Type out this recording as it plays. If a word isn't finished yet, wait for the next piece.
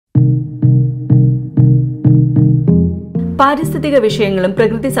പാരിസ്ഥിതിക വിഷയങ്ങളും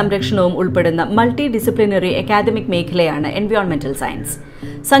പ്രകൃതി സംരക്ഷണവും ഉൾപ്പെടുന്ന മൾട്ടിഡിസിപ്ലിനറി അക്കാദമിക് മേഖലയാണ് എൻവയോൺമെന്റൽ സയൻസ്.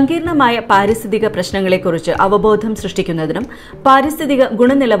 സങ്കീർണമായ പാരിസ്ഥിതിക പ്രശ്നങ്ങളെക്കുറിച്ച് അവബോധം സൃഷ്ടിക്കുന്നതിനും പാരിസ്ഥിതിക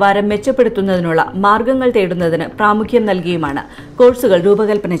ഗുണനിലവാരം മെച്ചപ്പെടുത്തുന്നതിനുള്ള മാർഗങ്ങൾ തേടുന്നതിന് പ്രാമുഖ്യം നൽകിയുമാണ് കോഴ്സുകൾ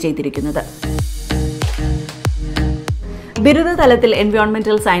രൂപകൽപ്പന ചെയ്തിരിക്കുന്നത്. ബിരുദതലത്തിൽ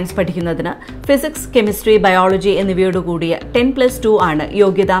എൻവയോൺമെന്റൽ സയൻസ് പഠിക്കുന്നതിന് ഫിസിക്സ്, കെമിസ്ട്രി, ബയോളജി എന്നിവയോടുകൂടിയ 10+2 ആണ്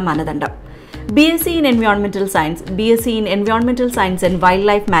യോഗ്യതാ മാനദണ്ഡം. BSc in Environmental Science, BSc in Environmental Science and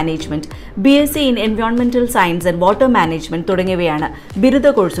Wildlife Management, BSc in Environmental Science and Water Management തുടങ്ങിയവയാണ് ബിരുദ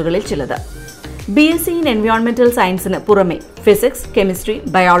കോഴ്സുകളിൽ ചിലത്. BSc in Environmental Science-ന് പുറമെ physics, chemistry,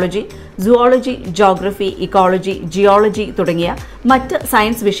 biology, zoology, geography, ecology, geology തുടങ്ങിയ മറ്റ്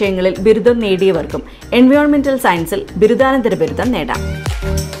സയൻസ് വിഷയങ്ങളിൽ ബിരുദം നേടിയവർക്കും എൻവയോൺമെന്റൽ സയൻസിൽ ബിരുദാനന്തര ബിരുദം നേടാം.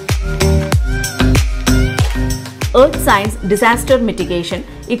 Earth Science, Disaster Mitigation,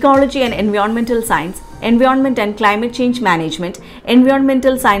 Ecology and Environmental Science, Environment and Climate Change Management,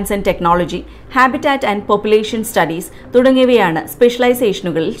 Environmental Science and Technology, Habitat and Population Studies തുടങ്ങിയവയാണ്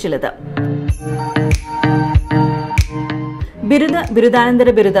സ്പെഷ്യലൈസേഷനുകളിൽ ചിലത്. ബിരുദാനന്തര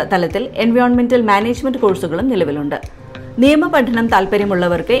ബിരുദ തലത്തിൽ എൻവയോൺമെന്റൽ മാനേജ്മെന്റ് കോഴ്സുകളും നിലവിലുണ്ട്. നിയമപഠനം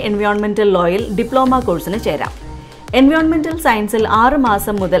താൽപ്പര്യമുള്ളവർക്ക് എൻവയോൺമെന്റൽ ലോയിൽ ഡിപ്ലോമ കോഴ്സിന് ചേരാം. എൻവയോൺമെന്റൽ സയൻസിൽ 6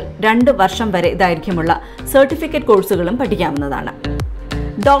 മാസം മുതൽ 2 വർഷം വരെ ദൈർഘ്യമുള്ള സർട്ടിഫിക്കറ്റ് കോഴ്സുകളും പഠിക്കാവുന്നതാണ്.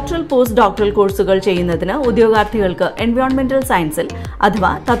 ഡോക്ടറൽ, പോസ്റ്റ് ഡോക്ടറൽ കോഴ്സുകൾ ചെയ്യുന്നതിന് ഉദ്യോഗാർത്ഥികൾക്ക് എൻവയോൺമെന്റൽ സയൻസിൽ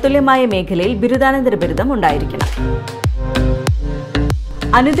അഥവാ തത്തുല്യമായ മേഖലയിൽ ബിരുദാനന്തര ബിരുദം ഉണ്ടായിരിക്കണം.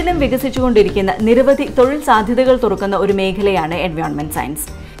 അനുദിനം വികസിച്ചുകൊണ്ടിരിക്കുന്ന നിരവധി തൊഴിൽ സാധ്യതകൾ തുറക്കുന്ന ഒരു മേഖലയാണ് environment science.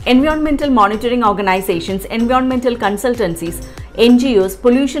 എൻവയോൺമെന്റൽ monitoring organisations, എൻവയോൺമെന്റൽ consultancies, NGOs,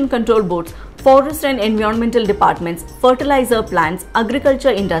 pollution control boards, forest and എൻവയോൺമെന്റൽ departments, fertiliser plants,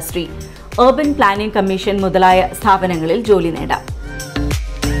 agriculture industry, urban planning commission മുതലായ സ്ഥാപനങ്ങളിൽ ജോലി നേടാം.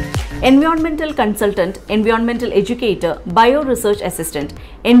 എൻവയോൺമെന്റൽ consultant, എൻവയോൺമെന്റൽ educator, bio research assistant,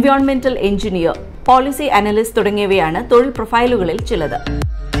 എൻവയോൺമെന്റൽ engineer, policy analyst തുടങ്ങിയവയാണ് തൊഴിൽ പ്രൊഫൈലുകളിൽ ചിലത്.